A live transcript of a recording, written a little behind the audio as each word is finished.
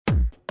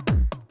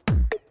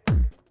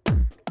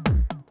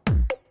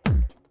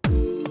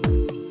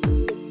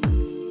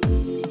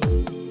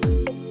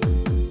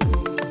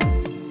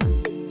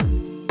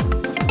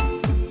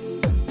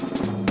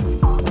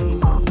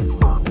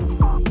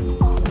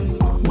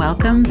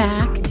Welcome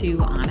back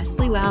to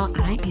Honestly Well.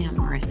 I am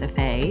Marissa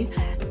Fay,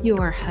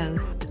 your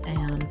host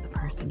and the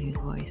person whose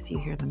voice you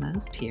hear the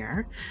most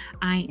here.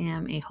 I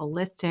am a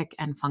holistic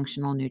and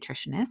functional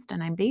nutritionist,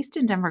 and I'm based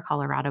in Denver,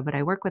 Colorado, but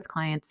I work with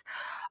clients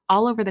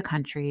all over the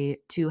country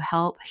to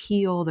help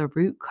heal the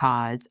root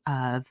cause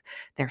of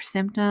their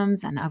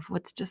symptoms and of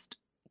what's just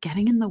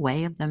getting in the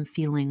way of them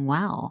feeling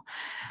well.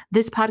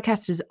 This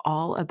podcast is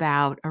all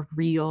about a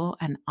real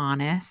and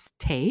honest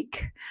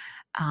take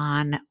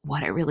on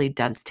what it really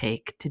does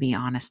take to be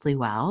honestly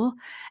well.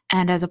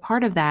 And as a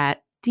part of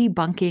that,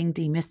 debunking,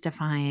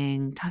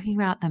 demystifying, talking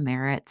about the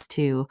merits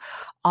to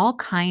all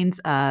kinds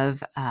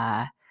of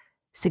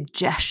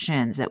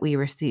suggestions that we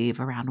receive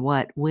around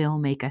what will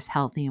make us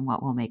healthy and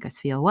what will make us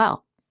feel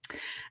well.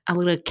 A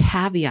little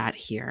caveat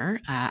here,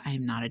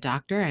 I'm not a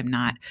doctor. I'm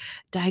not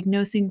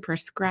diagnosing,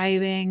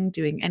 prescribing,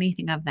 doing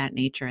anything of that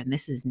nature. And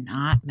this is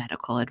not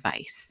medical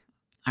advice.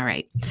 All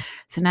right.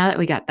 So now that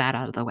we got that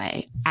out of the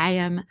way, I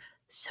am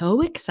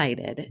so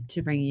excited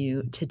to bring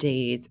you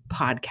today's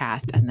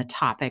podcast and the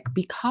topic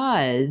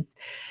because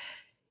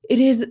it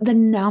is the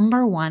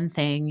number one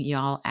thing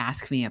y'all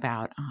ask me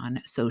about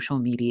on social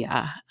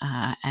media.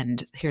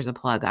 And here's a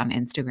plug on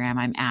Instagram.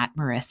 I'm at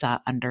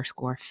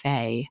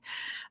Marissa_Fay.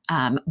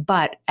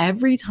 But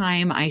every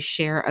time I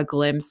share a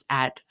glimpse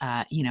at,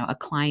 a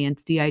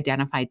client's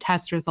de-identified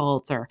test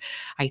results, or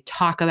I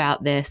talk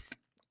about this,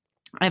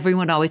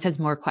 everyone always has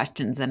more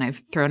questions. And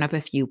I've thrown up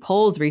a few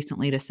polls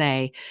recently to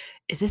say,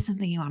 is this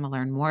something you want to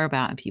learn more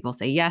about? And people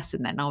say yes,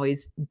 and then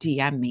always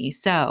DM me.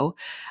 So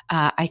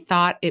I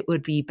thought it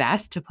would be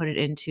best to put it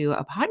into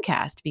a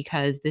podcast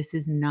because this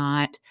is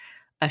not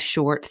a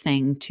short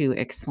thing to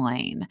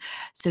explain.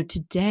 So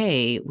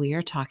today we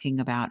are talking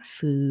about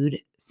food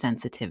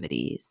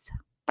sensitivities.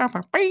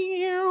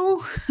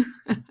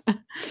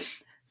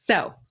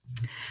 So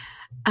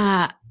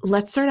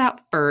let's start out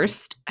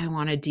first. I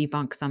want to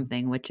debunk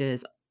something, which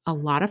is a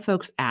lot of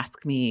folks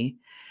ask me,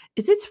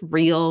 is this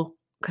real?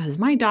 Because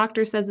my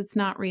doctor says it's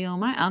not real.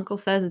 My uncle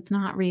says it's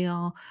not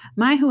real.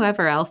 My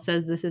whoever else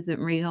says this isn't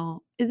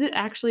real. Is it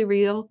actually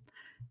real?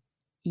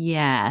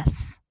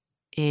 Yes,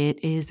 it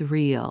is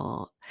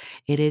real.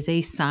 It is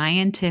a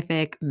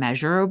scientific,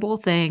 measurable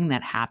thing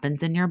that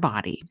happens in your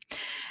body.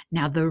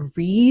 Now, the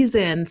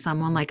reason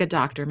someone like a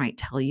doctor might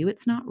tell you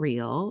it's not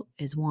real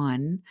is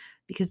one,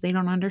 because they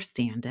don't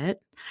understand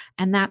it.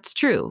 And that's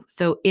true.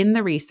 So in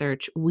the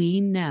research,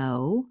 we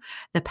know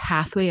the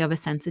pathway of a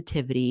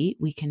sensitivity.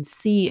 We can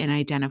see and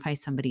identify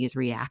somebody is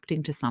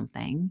reacting to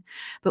something,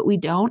 but we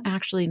don't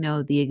actually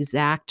know the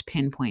exact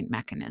pinpoint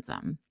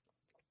mechanism.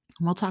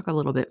 And we'll talk a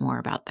little bit more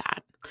about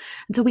that.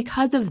 And so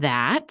because of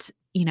that,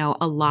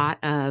 a lot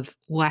of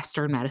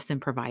Western medicine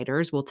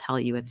providers will tell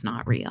you it's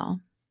not real.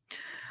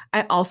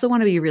 I also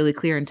want to be really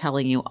clear in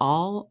telling you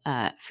all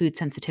food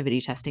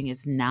sensitivity testing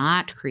is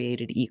not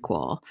created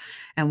equal.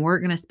 And we're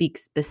going to speak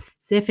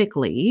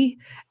specifically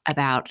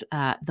about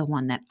the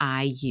one that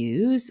I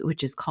use,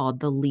 which is called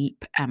the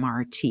LEAP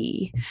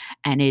MRT.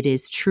 And it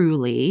is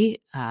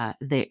truly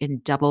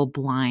in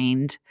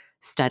double-blind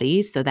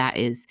studies. So that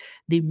is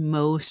the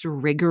most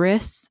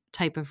rigorous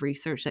type of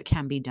research that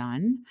can be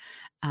done.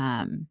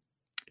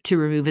 To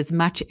remove as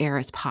much air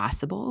as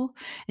possible.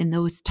 In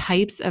those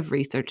types of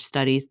research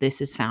studies,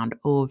 this is found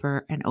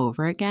over and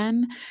over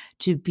again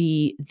to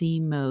be the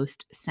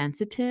most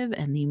sensitive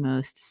and the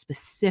most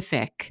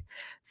specific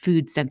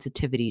food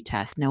sensitivity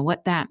test. Now,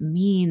 what that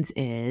means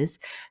is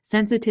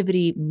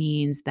sensitivity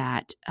means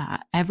that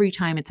every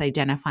time it's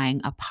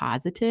identifying a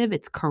positive,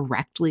 it's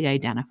correctly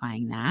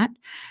identifying that.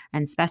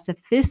 And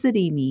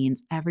specificity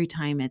means every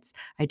time it's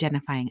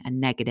identifying a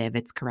negative,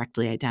 it's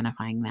correctly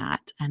identifying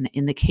that. And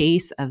in the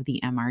case of the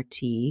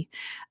MRT,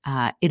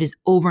 it is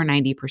over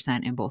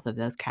 90% in both of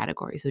those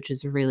categories, which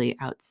is really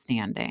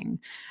outstanding.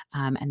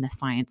 And the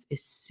science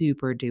is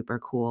super duper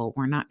cool.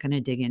 We're not going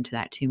to dig into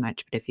that too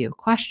much, but if you have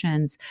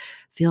questions,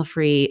 feel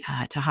free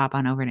to hop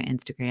on over to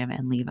Instagram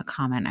and leave a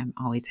comment. I'm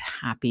always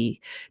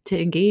happy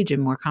to engage in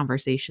more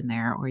conversation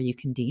there, or you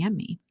can DM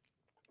me.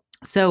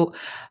 So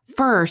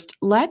first,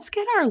 let's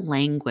get our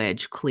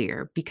language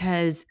clear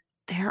because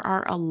there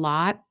are a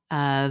lot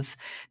of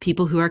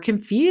people who are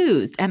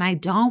confused, and I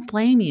don't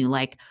blame you.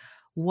 Like,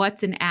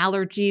 what's an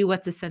allergy?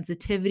 What's a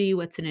sensitivity?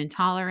 What's an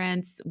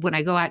intolerance? When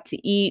I go out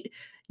to eat,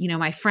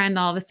 my friend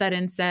all of a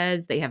sudden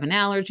says they have an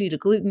allergy to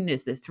gluten.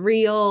 Is this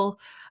real?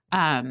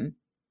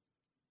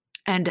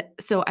 And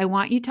so I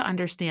want you to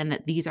understand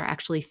that these are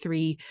actually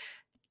three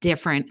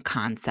different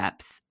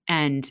concepts.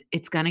 And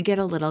it's going to get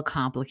a little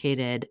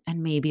complicated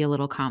and maybe a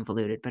little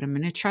convoluted, but I'm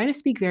going to try to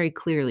speak very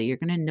clearly. You're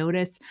going to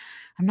notice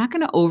I'm not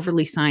going to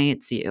overly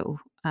science you.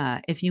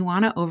 If you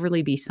want to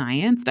overly be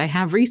scienced, I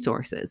have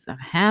resources. I'm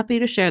happy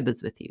to share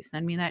this with you.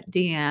 Send me that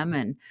DM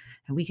and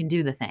we can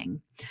do the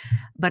thing.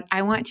 But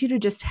I want you to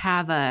just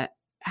have a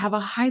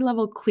high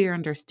level, clear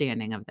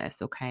understanding of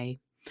this, okay?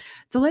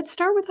 So let's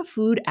start with a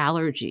food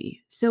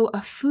allergy. So,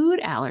 a food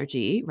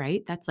allergy,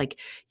 right? That's like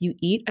you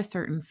eat a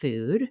certain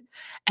food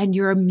and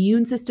your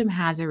immune system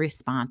has a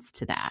response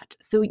to that.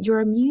 So,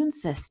 your immune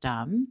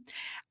system,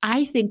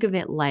 I think of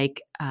it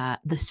like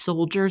the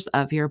soldiers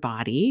of your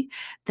body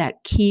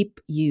that keep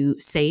you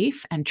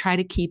safe and try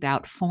to keep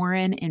out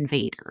foreign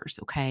invaders.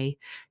 Okay.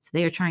 So,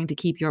 they are trying to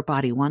keep your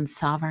body one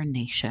sovereign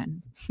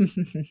nation.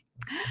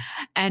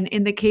 And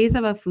in the case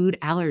of a food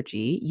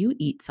allergy, you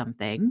eat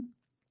something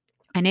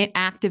and it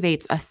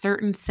activates a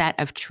certain set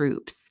of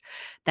troops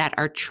that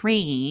are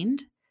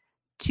trained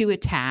to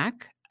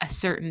attack a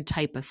certain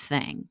type of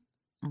thing.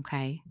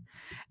 Okay.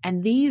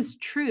 And these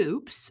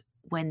troops,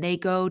 when they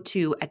go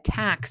to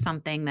attack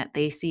something that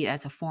they see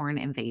as a foreign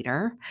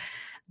invader,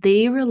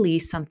 they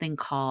release something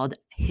called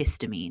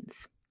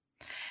histamines.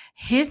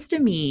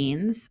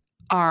 Histamines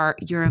are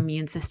your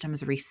immune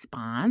system's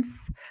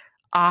response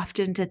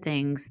often to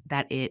things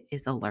that it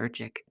is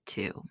allergic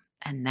to.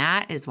 And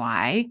that is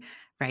why,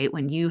 right,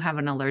 when you have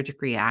an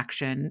allergic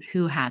reaction,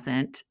 who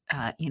hasn't,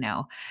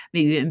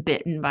 maybe been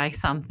bitten by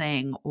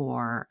something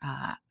or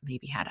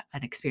maybe had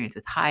an experience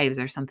with hives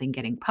or something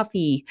getting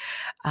puffy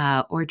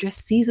or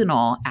just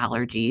seasonal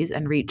allergies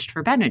and reached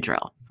for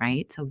Benadryl,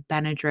 right? So,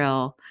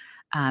 Benadryl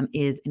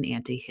is an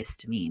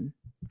antihistamine,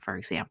 for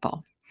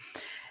example.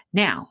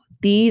 Now,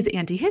 these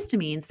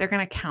antihistamines, they're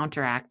going to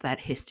counteract that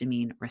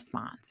histamine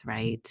response,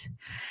 right?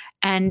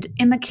 And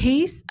in the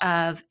case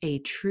of a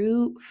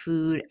true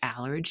food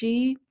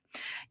allergy,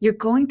 you're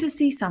going to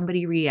see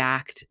somebody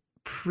react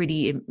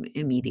pretty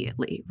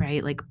immediately,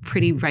 right? Like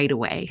pretty right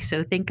away.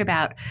 So think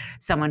about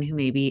someone who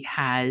maybe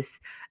has,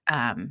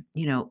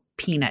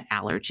 peanut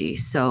allergy.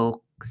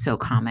 So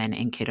common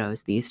in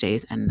kiddos these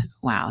days. And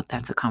wow,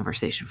 that's a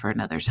conversation for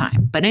another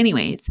time. But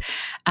anyways,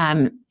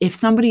 if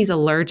somebody's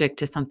allergic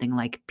to something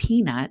like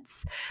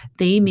peanuts,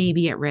 they may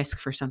be at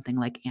risk for something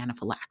like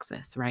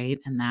anaphylaxis, right?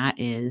 And that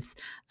is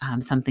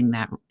something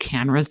that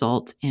can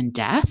result in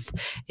death.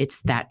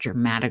 It's that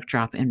dramatic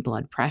drop in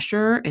blood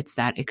pressure. It's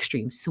that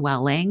extreme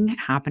swelling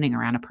happening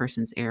around a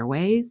person's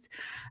airways.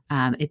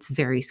 It's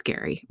very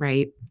scary,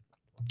 right?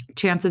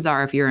 Chances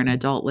are, if you're an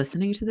adult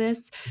listening to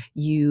this,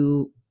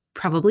 you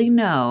probably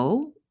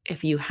know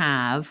if you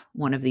have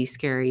one of these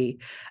scary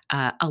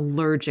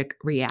allergic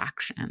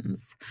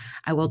reactions.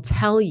 I will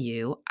tell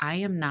you, I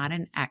am not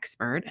an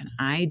expert and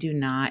I do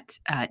not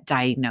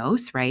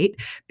diagnose, right,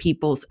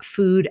 people's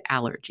food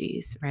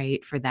allergies,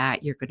 right? For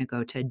that, you're going to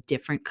go to a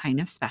different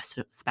kind of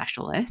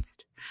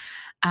specialist.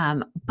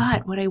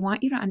 But what I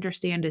want you to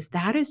understand is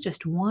that is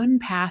just one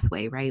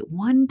pathway, right?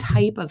 One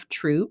type of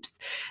troops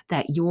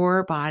that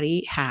your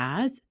body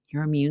has,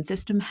 your immune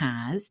system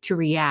has to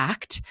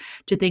react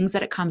to things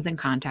that it comes in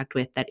contact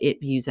with that it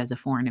views as a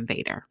foreign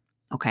invader.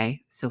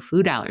 Okay. So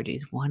food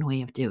allergies, one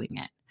way of doing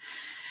it.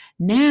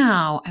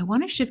 Now, I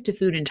want to shift to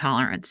food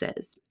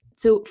intolerances.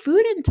 So,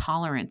 food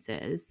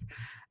intolerances,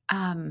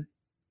 um,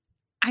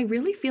 I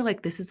really feel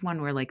like this is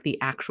one where like the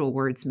actual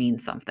words mean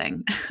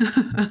something,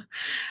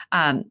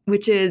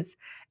 which is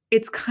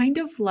it's kind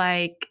of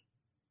like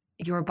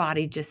your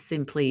body just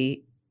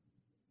simply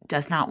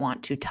does not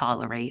want to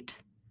tolerate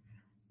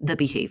the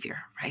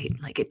behavior, right?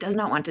 Like it does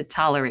not want to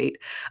tolerate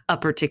a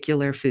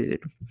particular food.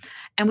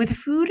 And with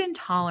food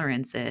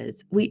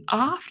intolerances, we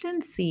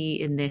often see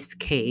in this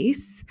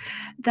case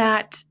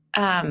that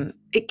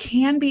it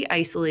can be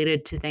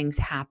isolated to things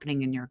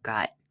happening in your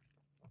gut.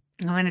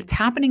 And when it's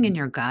happening in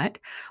your gut,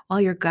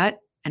 while your gut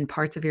and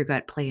parts of your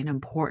gut play an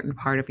important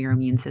part of your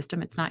immune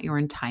system, it's not your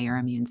entire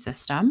immune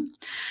system.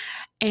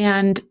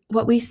 And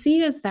what we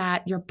see is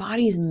that your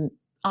body's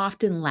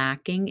often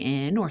lacking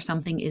in, or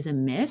something is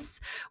amiss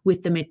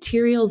with the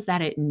materials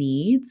that it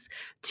needs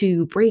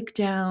to break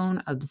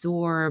down,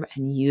 absorb,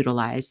 and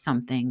utilize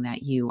something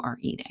that you are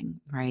eating,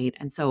 right?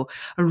 And so,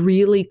 a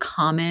really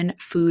common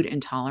food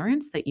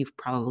intolerance that you've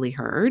probably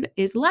heard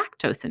is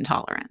lactose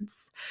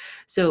intolerance.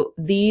 So,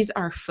 these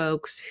are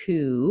folks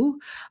who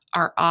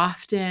are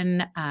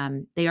often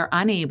they are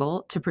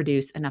unable to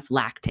produce enough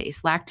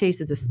lactase. Lactase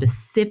is a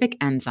specific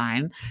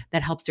enzyme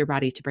that helps your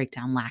body to break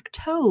down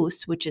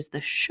lactose, which is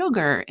the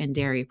sugar in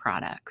dairy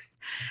products.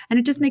 And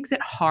it just makes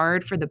it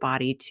hard for the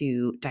body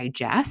to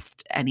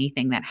digest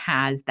anything that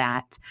has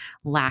that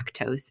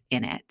lactose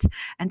in it.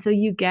 And so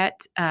you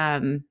get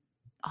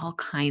all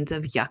kinds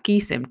of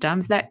yucky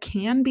symptoms that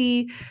can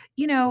be,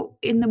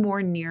 in the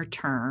more near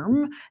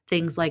term,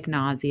 things like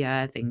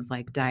nausea, things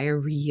like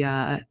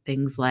diarrhea,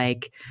 things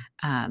like,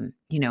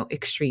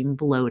 extreme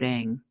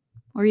bloating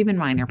or even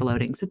minor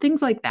bloating. So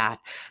things like that,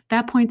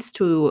 that points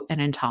to an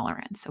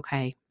intolerance.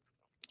 Okay.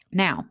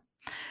 Now,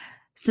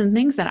 some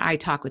things that I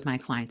talk with my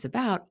clients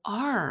about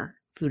are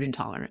food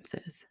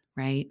intolerances,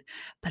 right?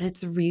 But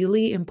it's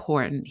really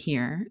important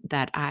here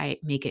that I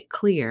make it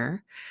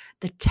clear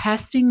the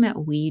testing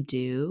that we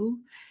do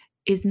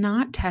is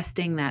not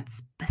testing that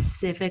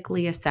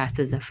specifically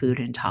assesses a food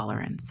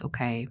intolerance,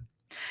 okay?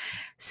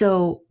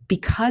 So,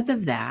 because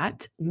of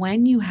that,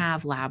 when you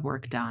have lab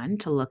work done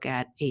to look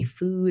at a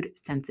food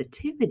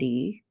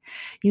sensitivity,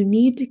 you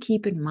need to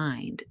keep in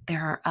mind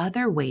there are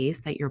other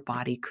ways that your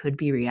body could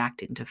be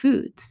reacting to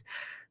foods.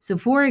 So,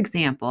 for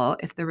example,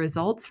 if the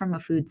results from a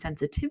food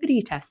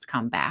sensitivity test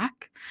come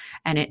back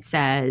and it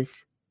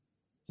says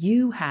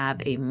you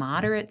have a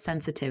moderate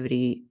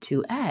sensitivity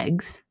to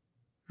eggs,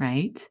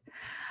 right?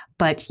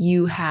 But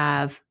you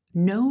have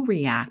no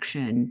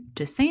reaction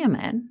to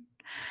salmon,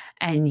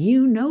 and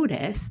you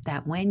notice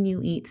that when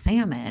you eat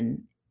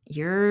salmon,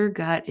 your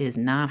gut is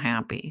not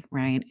happy,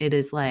 right? It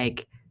is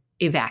like,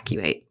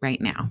 evacuate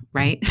right now,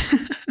 right?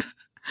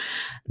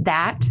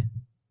 That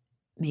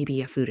may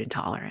be a food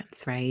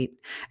intolerance, right?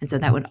 And so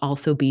that would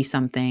also be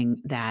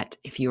something that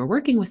if you were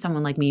working with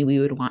someone like me, we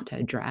would want to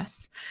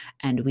address,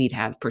 and we'd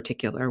have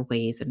particular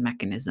ways and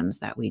mechanisms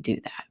that we do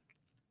that.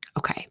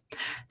 Okay,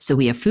 so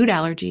we have food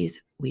allergies,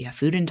 we have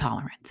food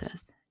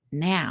intolerances.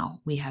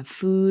 Now we have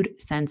food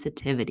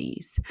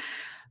sensitivities.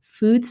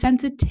 Food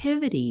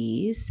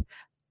sensitivities,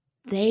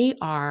 they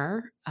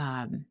are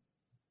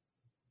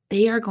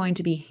going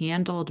to be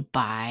handled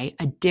by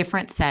a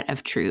different set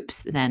of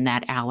troops than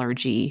that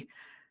allergy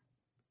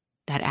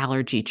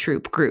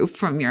troop group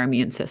from your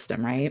immune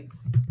system, right?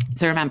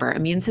 So remember,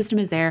 immune system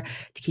is there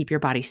to keep your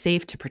body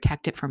safe, to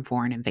protect it from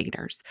foreign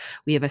invaders.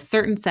 We have a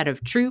certain set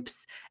of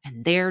troops,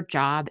 and their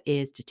job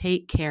is to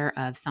take care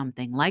of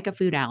something like a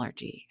food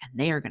allergy, and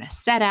they are going to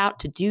set out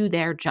to do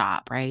their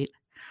job, right?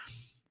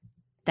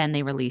 Then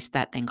they release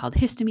that thing called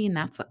histamine.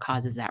 That's what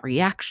causes that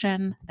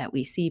reaction that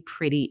we see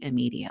pretty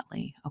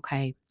immediately,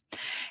 okay?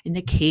 In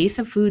the case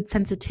of food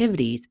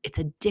sensitivities, it's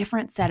a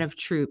different set of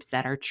troops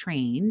that are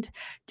trained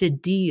to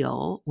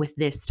deal with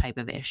this type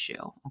of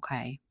issue,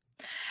 okay?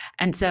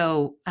 And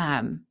so,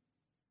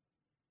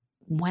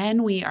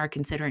 when we are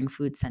considering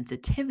food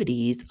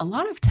sensitivities, a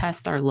lot of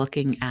tests are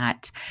looking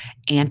at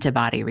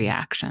antibody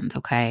reactions,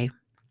 okay?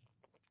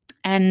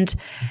 And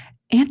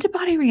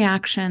antibody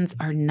reactions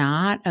are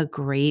not a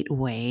great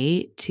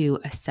way to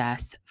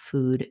assess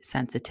food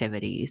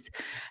sensitivities.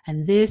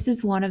 And this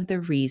is one of the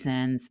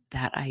reasons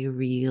that I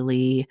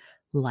really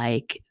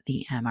like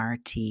the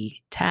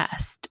MRT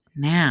test.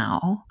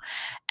 Now,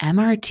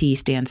 MRT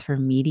stands for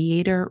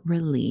mediator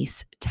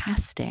release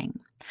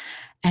testing.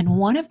 And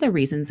one of the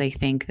reasons I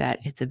think that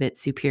it's a bit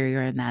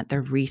superior and that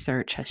the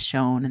research has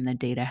shown and the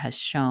data has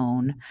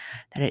shown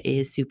that it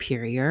is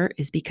superior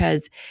is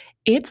because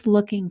it's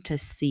looking to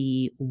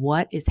see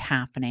what is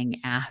happening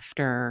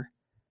after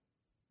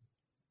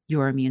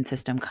your immune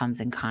system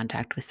comes in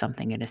contact with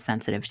something it is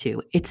sensitive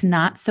to. It's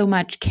not so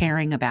much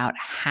caring about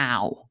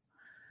how.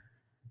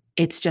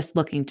 It's just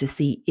looking to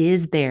see,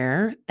 is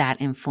there that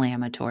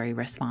inflammatory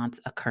response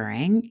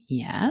occurring?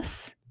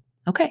 Yes.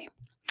 Okay.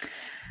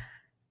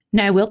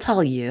 Now, I will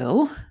tell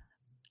you,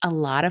 a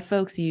lot of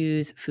folks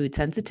use food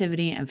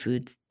sensitivity and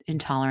food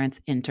intolerance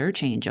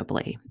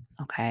interchangeably.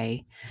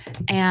 Okay.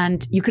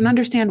 And you can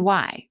understand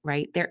why,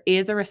 right? There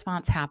is a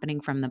response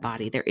happening from the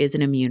body, there is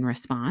an immune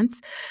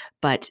response,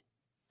 but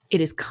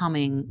it is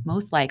coming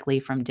most likely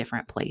from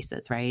different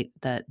places, right?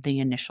 The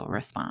initial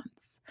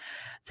response.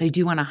 So I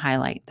do want to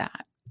highlight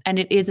that. And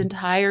it is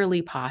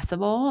entirely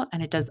possible,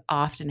 and it does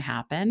often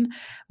happen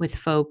with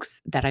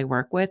folks that I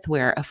work with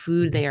where a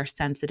food they are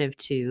sensitive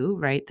to,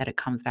 right, that it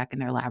comes back in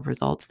their lab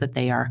results that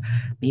they are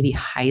maybe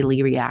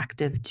highly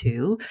reactive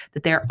to,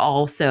 that they're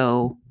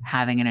also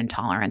having an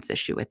intolerance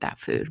issue with that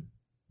food.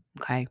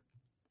 Okay.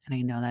 And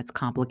I know that's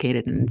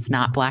complicated and it's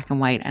not black and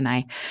white. And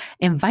I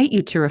invite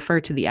you to refer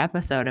to the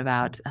episode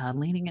about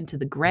leaning into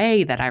the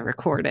gray that I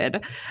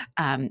recorded,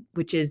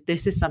 which is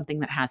this is something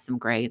that has some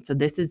gray. And so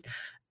this is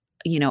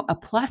a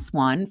plus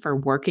one for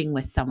working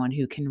with someone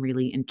who can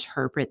really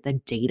interpret the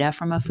data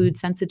from a food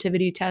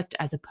sensitivity test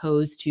as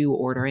opposed to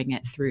ordering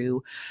it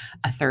through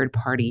a third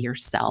party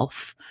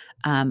yourself.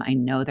 I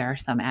know there are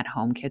some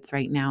at-home kits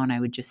right now, and I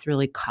would just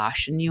really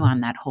caution you on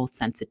that whole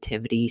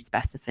sensitivity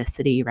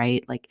specificity,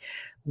 right? Like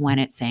when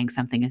it's saying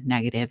something is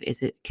negative,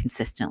 is it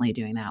consistently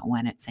doing that?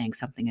 When it's saying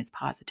something is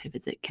positive,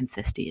 is it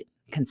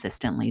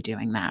consistently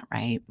doing that,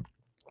 right?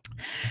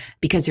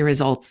 Because your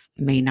results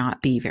may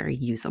not be very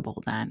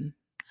usable then.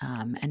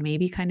 And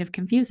maybe kind of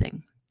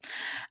confusing.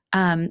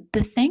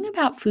 The thing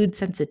about food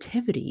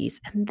sensitivities,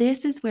 and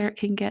this is where it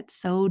can get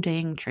so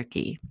dang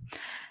tricky,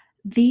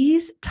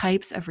 these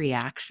types of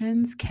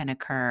reactions can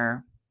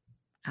occur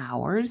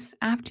hours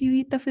after you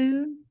eat the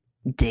food,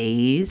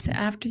 days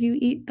after you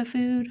eat the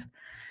food.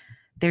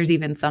 There's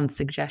even some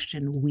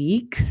suggestion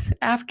weeks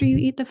after you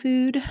eat the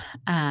food.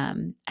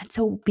 And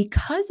so,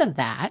 because of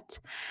that,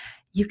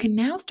 you can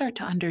now start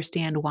to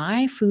understand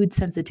why food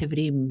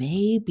sensitivity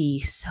may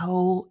be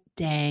so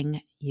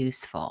dang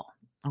useful.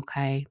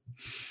 Okay.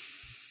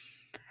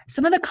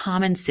 Some of the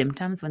common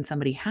symptoms when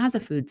somebody has a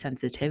food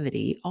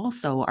sensitivity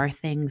also are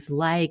things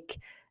like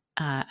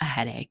a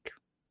headache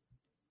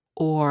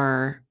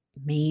or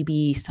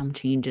maybe some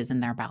changes in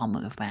their bowel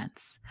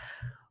movements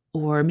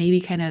or maybe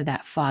kind of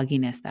that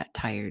fogginess, that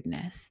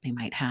tiredness. They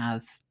might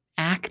have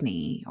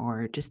acne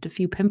or just a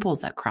few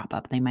pimples that crop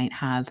up. They might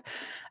have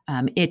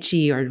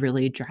itchy or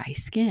really dry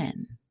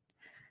skin.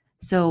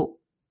 So,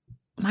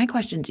 my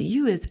question to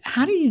you is,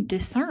 how do you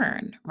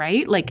discern,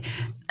 right? Like,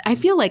 I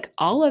feel like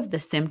all of the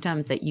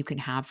symptoms that you can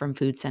have from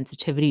food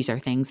sensitivities are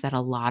things that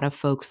a lot of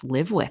folks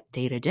live with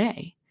day to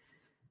day.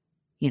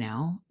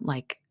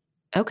 Like,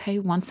 okay,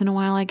 once in a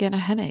while I get a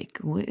headache.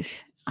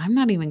 I'm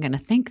not even going to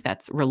think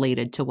that's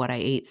related to what I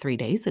ate 3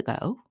 days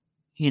ago.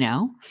 You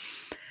know,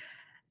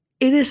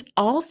 it is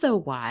also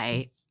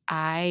why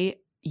I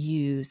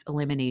use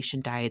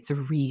elimination diets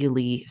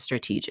really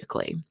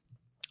strategically.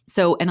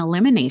 So, an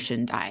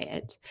elimination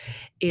diet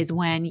is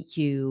when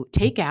you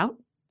take out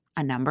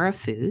a number of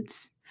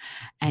foods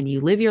and you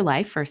live your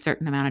life for a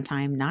certain amount of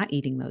time not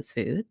eating those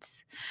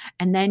foods.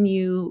 And then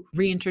you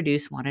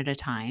reintroduce one at a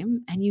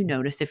time and you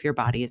notice if your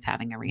body is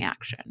having a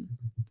reaction.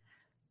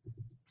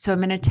 So I'm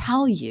going to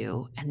tell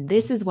you, and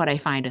this is what I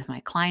find with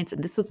my clients,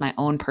 and this was my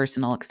own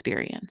personal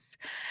experience,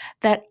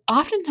 that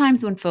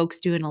oftentimes when folks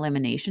do an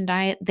elimination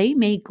diet, they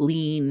may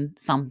glean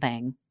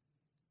something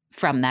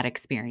from that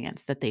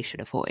experience that they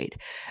should avoid,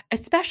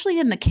 especially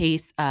in the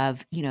case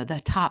of,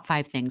 the top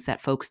 5 things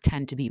that folks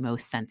tend to be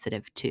most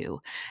sensitive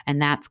to.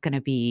 And that's going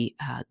to be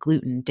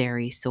gluten,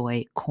 dairy,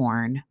 soy,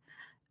 corn,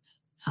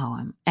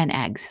 and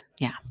eggs.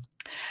 Yeah.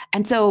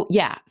 And so,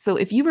 so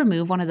if you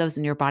remove one of those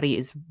and your body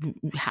is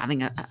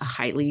having a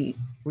highly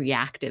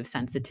reactive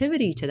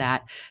sensitivity to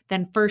that,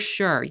 then for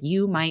sure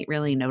you might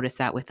really notice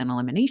that with an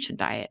elimination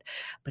diet.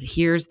 But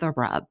here's the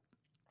rub.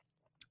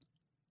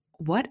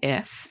 What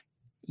if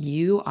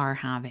you are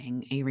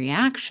having a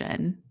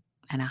reaction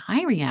and a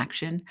high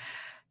reaction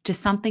to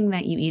something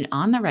that you eat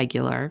on the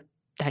regular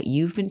that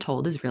you've been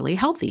told is really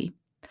healthy,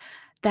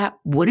 that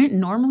wouldn't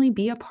normally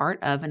be a part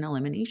of an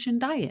elimination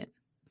diet?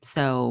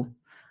 So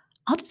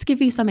I'll just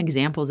give you some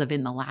examples of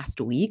in the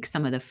last week,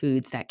 some of the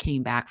foods that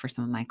came back for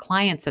some of my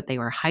clients that they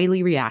were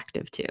highly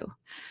reactive to.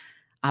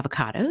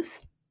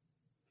 Avocados,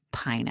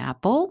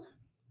 pineapple,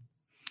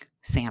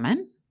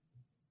 salmon,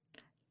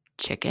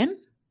 chicken,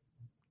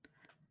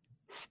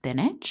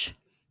 spinach,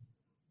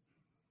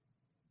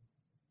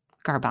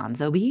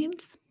 garbanzo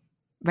beans,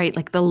 right?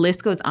 Like the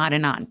list goes on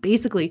and on.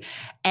 Basically,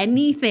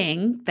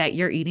 anything that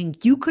you're eating,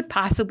 you could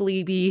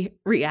possibly be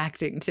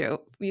reacting to,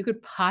 you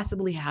could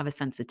possibly have a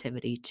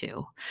sensitivity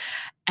to.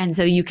 And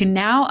so you can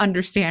now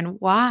understand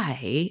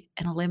why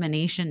an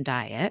elimination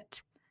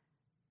diet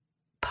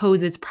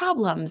poses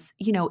problems,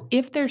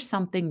 if there's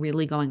something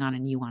really going on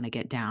and you want to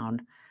get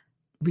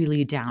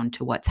really down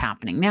to what's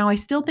happening. Now, I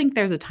still think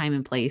there's a time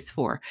and place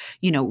for,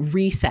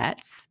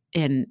 resets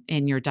in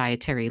your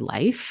dietary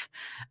life,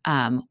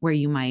 where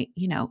you might,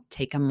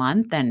 take a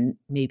month and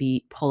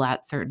maybe pull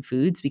out certain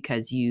foods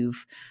because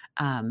you've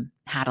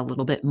had a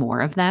little bit more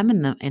of them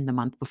in the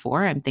month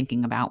before. I'm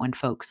thinking about when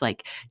folks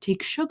like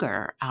take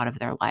sugar out of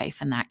their life,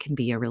 and that can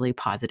be a really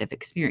positive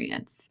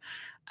experience.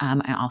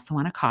 I also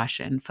want to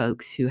caution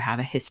folks who have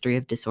a history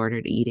of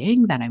disordered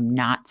eating that I'm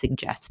not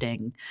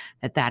suggesting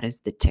that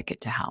is the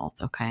ticket to health,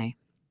 okay?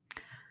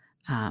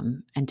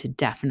 And to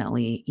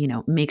definitely,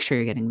 make sure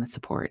you're getting the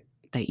support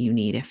that you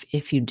need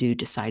if you do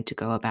decide to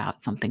go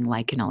about something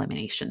like an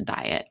elimination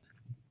diet.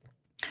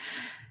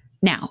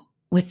 Now,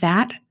 with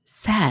that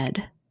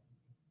said,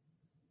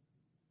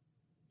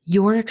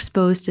 you're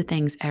exposed to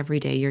things every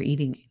day. You're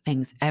eating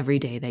things every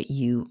day that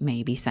you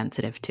may be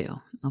sensitive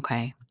to,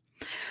 okay?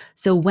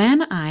 So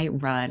when I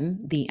run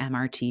the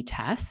MRT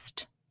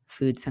test,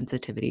 food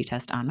sensitivity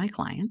test, on my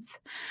clients,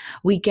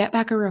 we get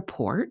back a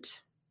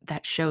report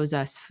that shows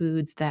us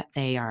foods that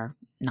they are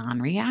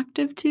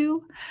non-reactive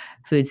to,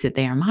 foods that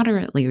they are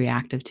moderately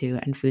reactive to,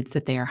 and foods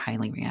that they are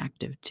highly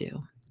reactive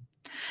to.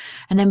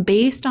 And then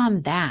based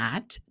on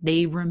that,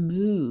 they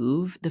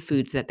remove the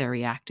foods that they're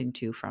reacting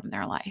to from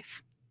their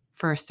life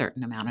for a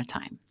certain amount of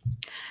time.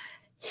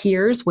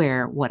 Here's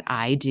where what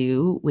I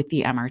do with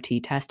the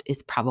MRT test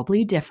is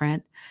probably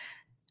different.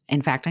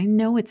 In fact, I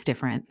know it's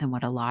different than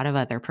what a lot of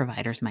other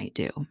providers might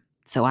do.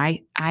 So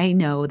I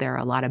know there are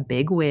a lot of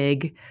big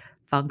wig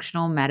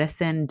functional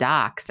medicine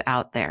docs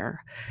out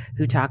there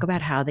who talk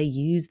about how they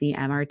use the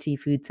MRT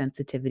food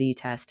sensitivity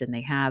test and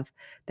they have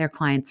their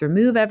clients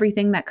remove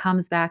everything that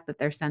comes back that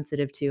they're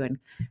sensitive to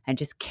and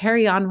just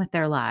carry on with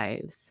their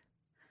lives.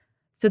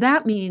 So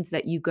that means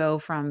that you go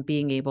from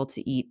being able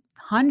to eat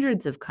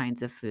hundreds of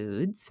kinds of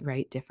foods,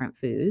 right, different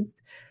foods,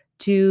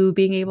 to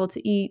being able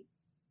to eat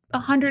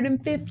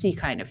 150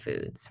 kind of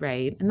foods,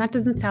 right? And that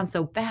doesn't sound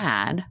so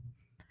bad,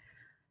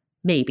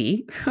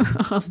 maybe,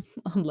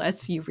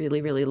 unless you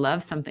really, really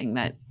love something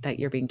that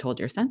you're being told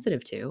you're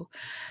sensitive to.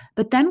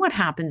 But then what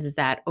happens is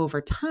that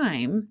over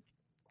time,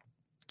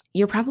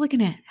 you're probably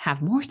going to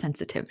have more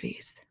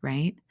sensitivities,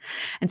 right?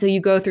 And so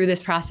you go through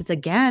this process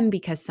again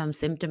because some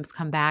symptoms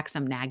come back,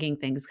 some nagging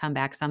things come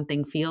back,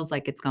 something feels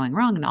like it's going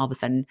wrong, and all of a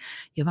sudden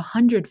you have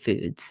 100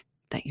 foods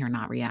that you're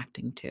not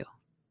reacting to.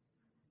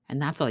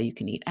 And that's all you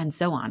can eat, and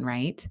so on,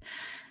 right?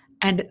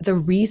 And the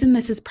reason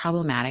this is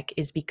problematic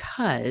is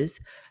because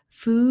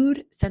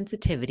food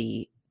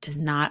sensitivity does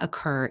not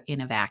occur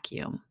in a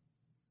vacuum.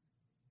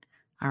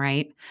 All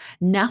right.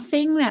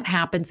 Nothing that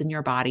happens in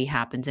your body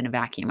happens in a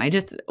vacuum. I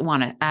just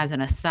want to, as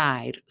an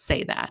aside,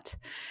 say that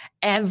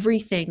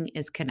everything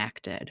is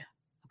connected.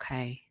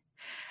 Okay.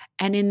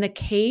 And in the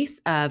case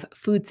of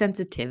food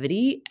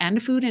sensitivity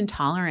and food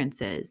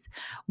intolerances,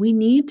 we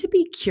need to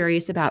be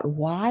curious about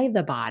why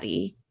the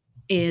body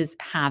is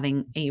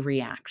having a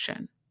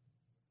reaction,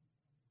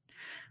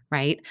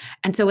 right?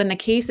 And so, in the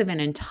case of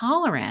an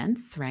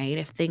intolerance, right,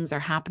 if things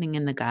are happening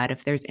in the gut,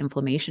 if there's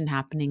inflammation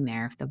happening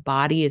there, if the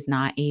body is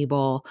not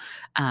able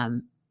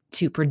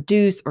to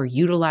produce or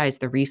utilize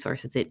the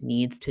resources it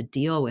needs to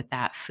deal with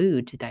that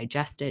food, to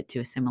digest it, to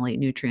assimilate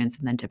nutrients,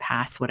 and then to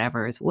pass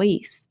whatever is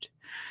waste,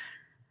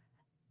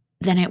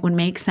 then it would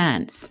make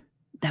sense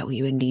that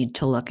we would need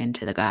to look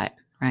into the gut,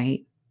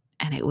 right?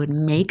 And it would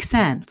make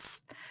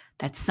sense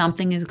that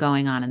something is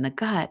going on in the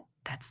gut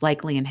that's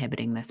likely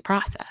inhibiting this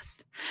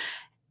process.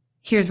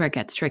 Here's where it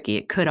gets tricky.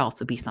 It could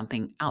also be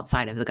something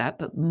outside of the gut,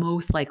 but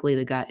most likely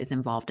the gut is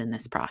involved in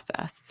this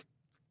process.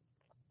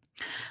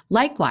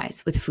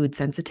 Likewise, with food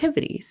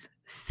sensitivities,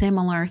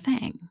 similar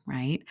thing,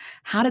 right?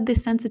 How did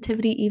this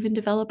sensitivity even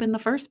develop in the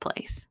first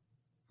place?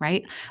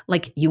 Right?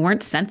 Like you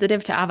weren't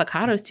sensitive to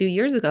avocados 2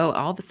 years ago,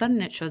 all of a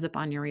sudden it shows up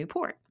on your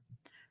report.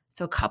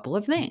 So, a couple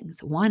of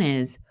things. One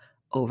is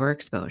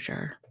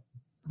overexposure.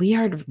 We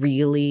are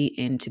really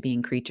into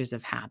being creatures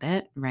of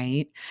habit,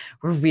 right?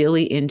 We're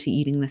really into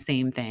eating the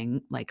same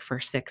thing like for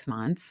 6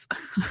 months.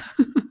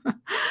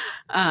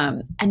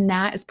 And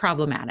that is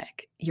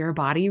problematic. Your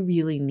body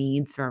really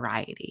needs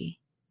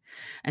variety.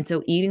 And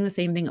so eating the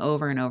same thing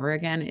over and over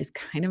again is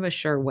kind of a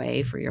sure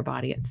way for your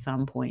body at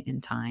some point in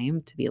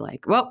time to be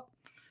like, well,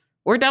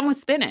 we're done with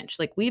spinach.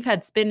 Like we've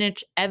had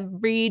spinach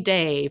every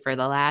day for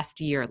the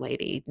last year,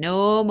 lady.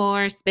 No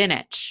more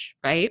spinach,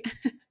 right?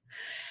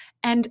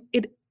 And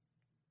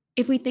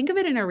if we think of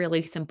it in a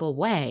really simple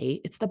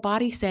way, it's the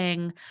body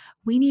saying,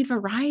 we need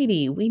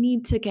variety. We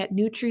need to get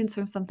nutrients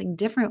from something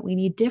different. We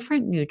need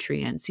different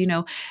nutrients.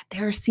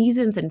 There are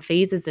seasons and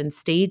phases and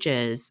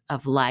stages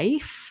of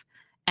life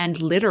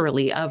and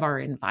literally of our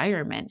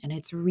environment. And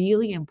it's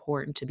really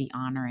important to be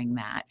honoring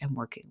that and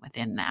working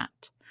within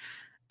that.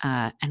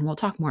 And we'll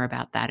talk more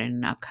about that in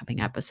an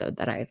upcoming episode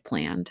that I have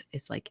planned,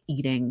 is like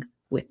eating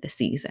with the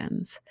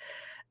seasons,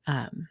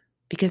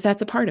 because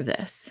that's a part of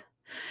this.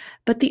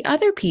 But the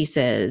other piece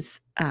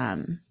is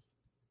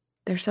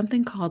there's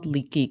something called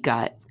leaky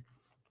gut.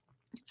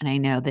 And I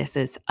know this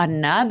is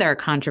another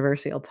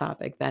controversial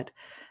topic that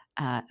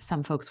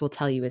some folks will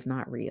tell you is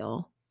not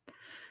real.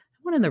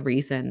 One of the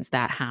reasons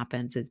that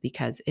happens is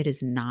because it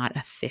is not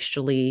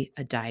officially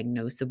a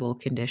diagnosable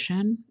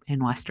condition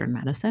in Western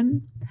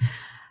medicine,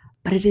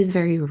 but it is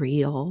very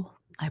real.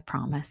 I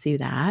promise you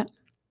that.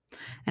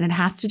 And it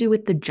has to do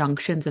with the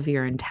junctions of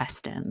your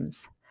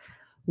intestines,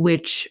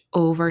 which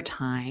over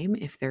time,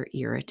 if they're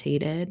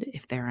irritated,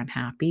 if they're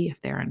unhappy,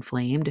 if they're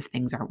inflamed, if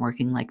things aren't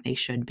working like they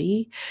should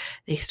be,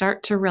 they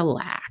start to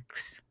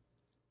relax.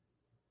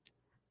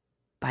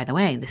 By the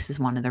way, this is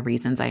one of the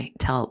reasons I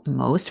tell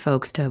most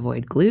folks to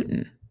avoid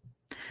gluten.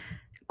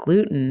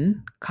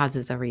 Gluten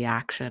causes a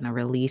reaction, a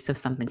release of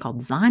something called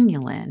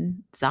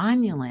zonulin.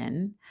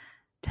 Zonulin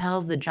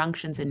tells the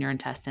junctions in your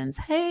intestines,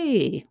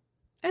 hey,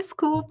 it's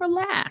cool,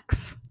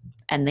 relax.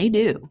 And they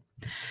do.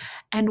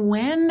 And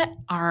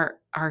when our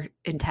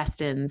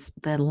intestines,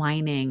 the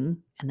lining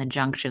and the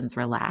junctions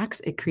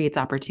relax, it creates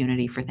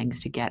opportunity for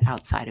things to get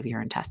outside of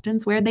your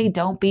intestines where they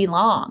don't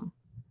belong.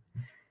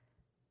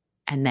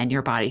 And then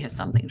your body has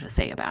something to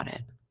say about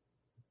it.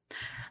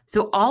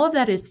 So all of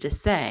that is to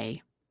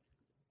say,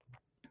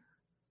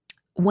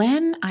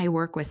 when I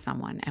work with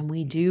someone and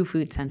we do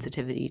food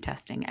sensitivity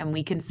testing and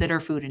we consider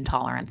food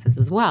intolerances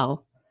as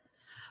well,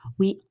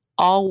 we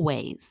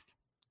always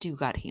do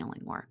gut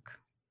healing work.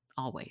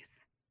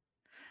 Always.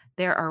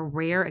 There are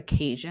rare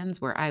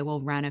occasions where I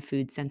will run a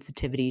food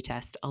sensitivity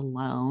test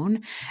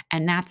alone,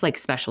 and that's like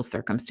special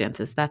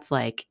circumstances. That's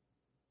like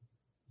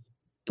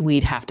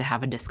we'd have to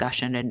have a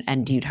discussion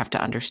and you'd have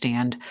to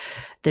understand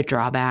the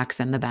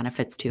drawbacks and the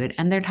benefits to it.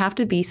 And there'd have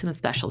to be some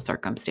special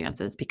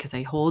circumstances because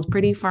I hold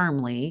pretty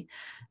firmly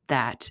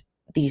that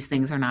these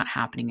things are not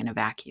happening in a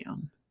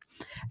vacuum.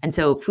 And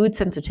so food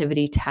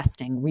sensitivity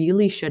testing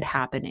really should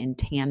happen in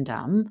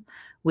tandem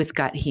with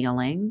gut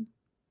healing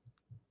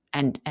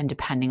and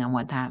depending on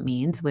what that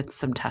means, with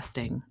some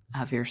testing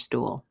of your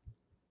stool.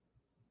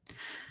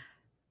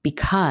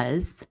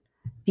 Because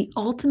the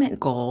ultimate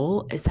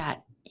goal is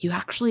that you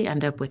actually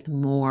end up with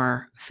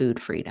more food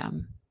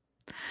freedom,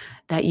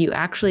 that you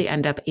actually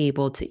end up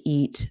able to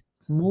eat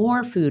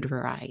more food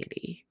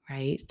variety,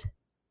 right?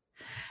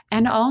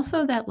 And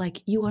also that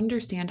like you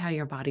understand how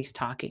your body's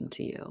talking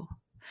to you.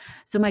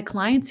 So my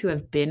clients who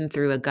have been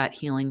through a gut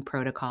healing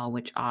protocol,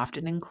 which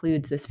often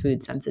includes this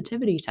food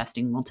sensitivity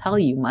testing, will tell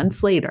you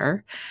months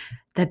later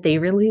that they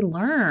really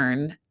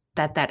learned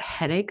that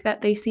headache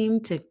that they seem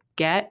to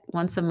get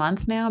once a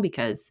month now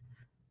because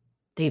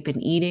they've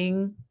been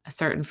eating a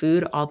certain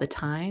food all the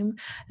time,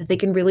 that they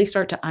can really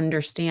start to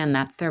understand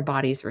that's their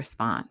body's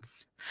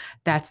response.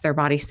 That's their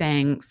body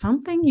saying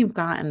something you've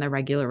got in the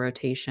regular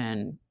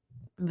rotation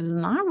was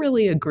not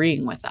really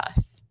agreeing with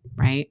us,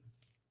 right?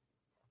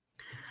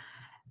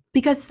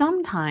 Because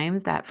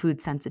sometimes that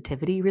food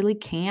sensitivity really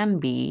can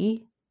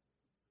be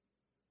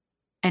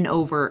an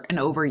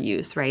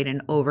overuse, right?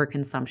 An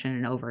overconsumption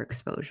and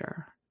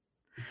overexposure.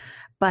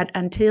 But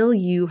until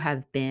you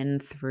have been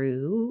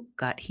through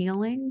gut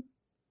healing,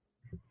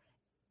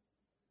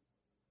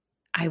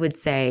 I would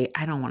say,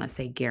 I don't wanna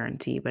say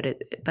guarantee, but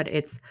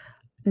it's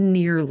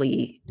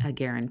nearly a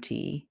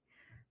guarantee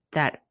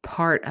that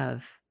part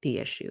of the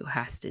issue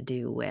has to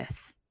do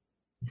with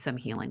some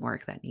healing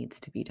work that needs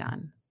to be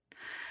done.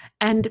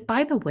 And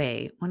by the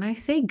way, when I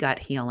say gut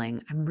healing,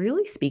 I'm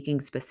really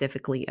speaking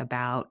specifically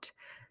about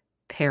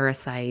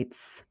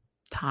parasites,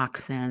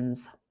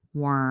 toxins,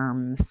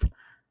 worms,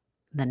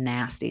 the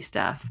nasty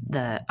stuff,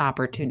 the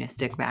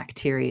opportunistic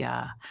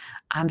bacteria.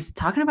 I'm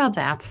talking about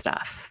that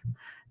stuff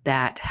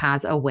that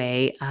has a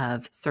way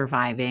of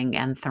surviving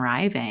and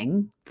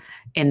thriving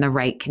in the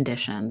right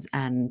conditions.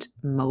 And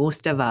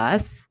most of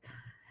us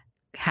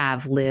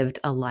have lived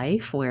a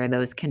life where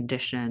those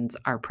conditions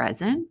are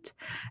present.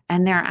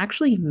 And there are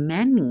actually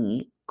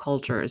many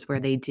cultures where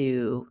they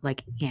do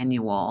like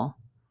annual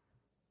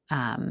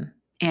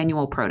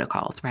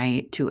protocols,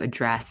 right? To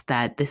address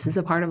that this is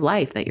a part of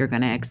life that you're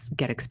going to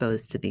get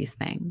exposed to these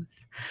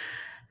things.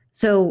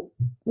 So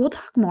we'll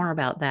talk more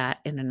about that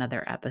in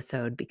another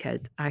episode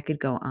because I could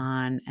go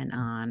on and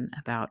on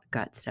about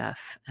gut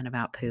stuff and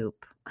about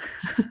poop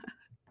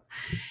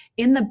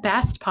in the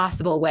best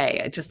possible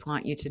way. I just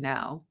want you to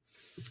know.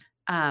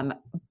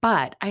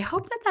 But I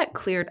hope that that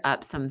cleared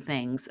up some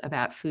things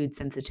about food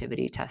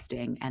sensitivity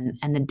testing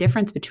and the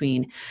difference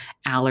between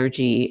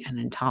allergy and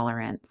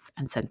intolerance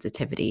and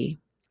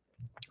sensitivity.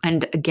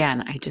 And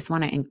again, I just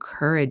want to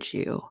encourage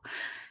you,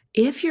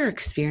 if you're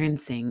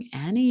experiencing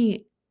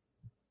any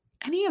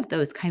of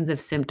those kinds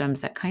of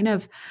symptoms that kind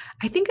of,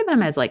 I think of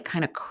them as like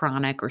kind of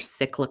chronic or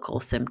cyclical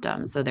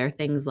symptoms. So they're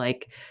things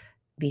like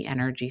the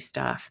energy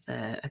stuff,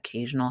 the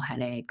occasional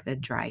headache, the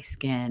dry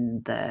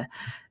skin, the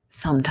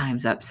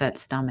sometimes upset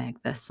stomach,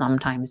 the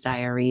sometimes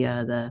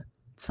diarrhea, the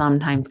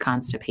sometimes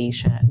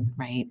constipation,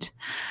 right?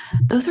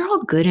 Those are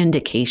all good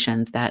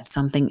indications that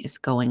something is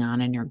going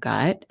on in your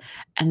gut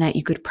and that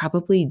you could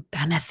probably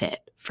benefit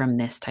from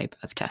this type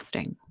of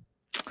testing.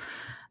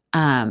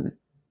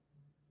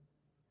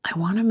 I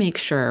want to make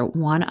sure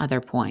one other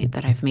point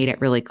that I've made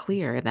it really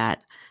clear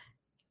that,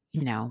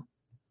 you know,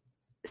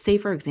 say,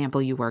 for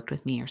example, you worked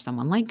with me or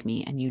someone like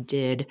me and you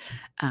did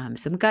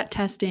some gut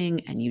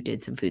testing and you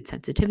did some food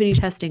sensitivity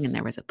testing and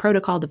there was a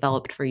protocol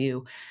developed for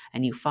you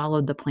and you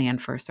followed the plan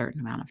for a certain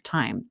amount of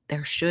time.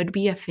 There should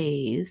be a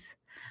phase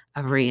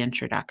of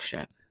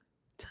reintroduction.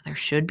 So there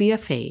should be a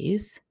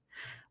phase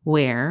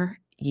where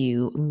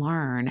you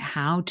learn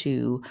how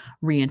to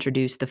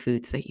reintroduce the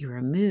foods that you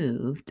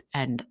removed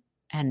and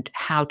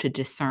how to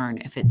discern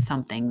if it's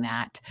something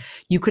that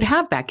you could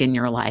have back in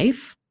your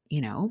life,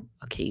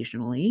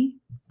 occasionally,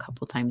 a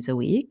couple times a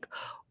week,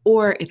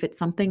 or if it's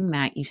something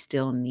that you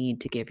still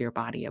need to give your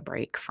body a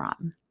break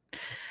from.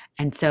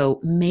 And so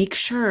make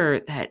sure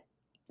that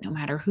no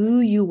matter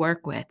who you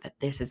work with, that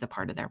this is a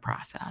part of their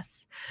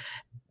process.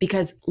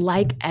 Because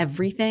like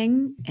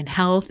everything in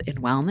health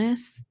and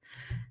wellness,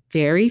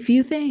 very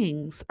few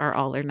things are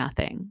all or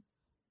nothing,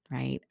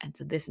 right? And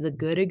so this is a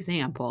good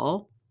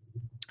example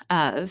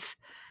of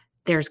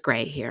there's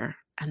gray here.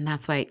 And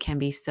that's why it can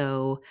be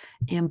so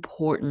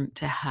important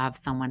to have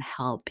someone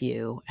help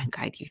you and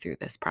guide you through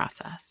this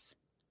process.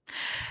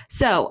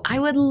 So I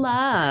would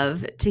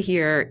love to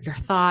hear your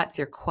thoughts,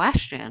 your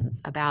questions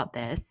about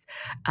this.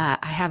 I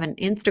have an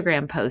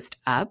Instagram post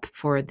up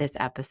for this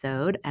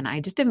episode, and I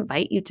just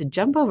invite you to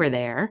jump over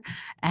there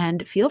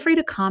and feel free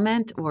to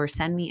comment or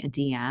send me a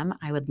DM.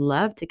 I would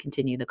love to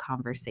continue the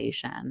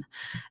conversation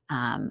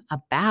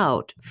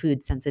about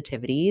food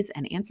sensitivities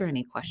and answer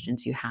any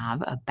questions you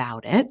have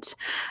about it.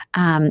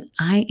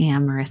 I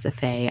am Marissa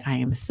Fay. I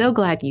am so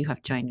glad you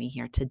have joined me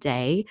here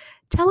today.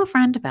 Tell a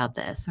friend about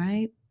this,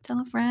 right? Tell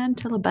a friend,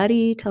 tell a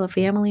buddy, tell a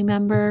family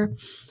member.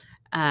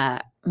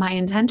 My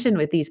intention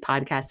with these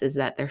podcasts is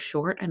that they're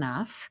short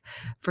enough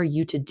for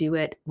you to do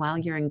it while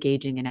you're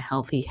engaging in a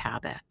healthy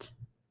habit,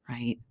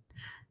 right?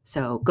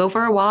 So go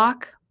for a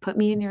walk, put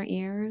me in your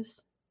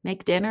ears,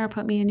 make dinner,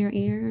 put me in your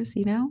ears,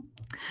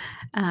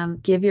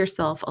 give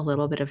yourself a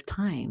little bit of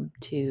time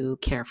to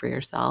care for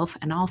yourself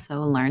and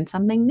also learn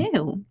something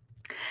new.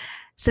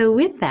 So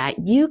with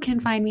that, you can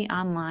find me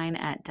online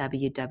at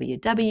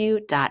www.marissa,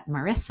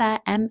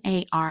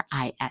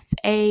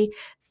 M-A-R-I-S-A,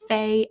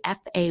 Faye,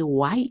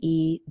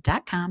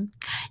 Faye.com.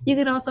 You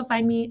can also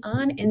find me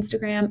on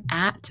Instagram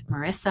at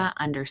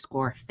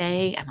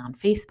Marissa_Faye and on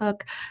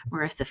Facebook,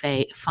 Marissa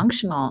Faye,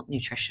 Functional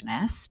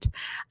Nutritionist.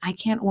 I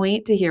can't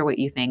wait to hear what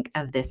you think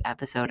of this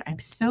episode. I'm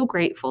so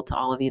grateful to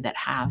all of you that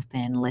have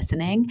been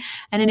listening,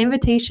 and an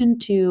invitation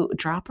to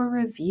drop a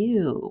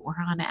review.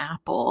 We're on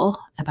Apple,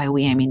 and by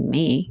we, I mean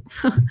me.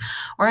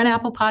 We're on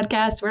Apple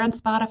Podcasts, we're on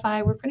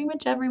Spotify, we're pretty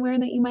much everywhere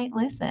that you might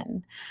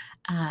listen.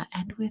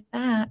 And with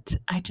that,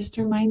 I just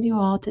remind you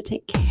all to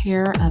take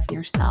care of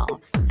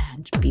yourselves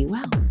and be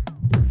well.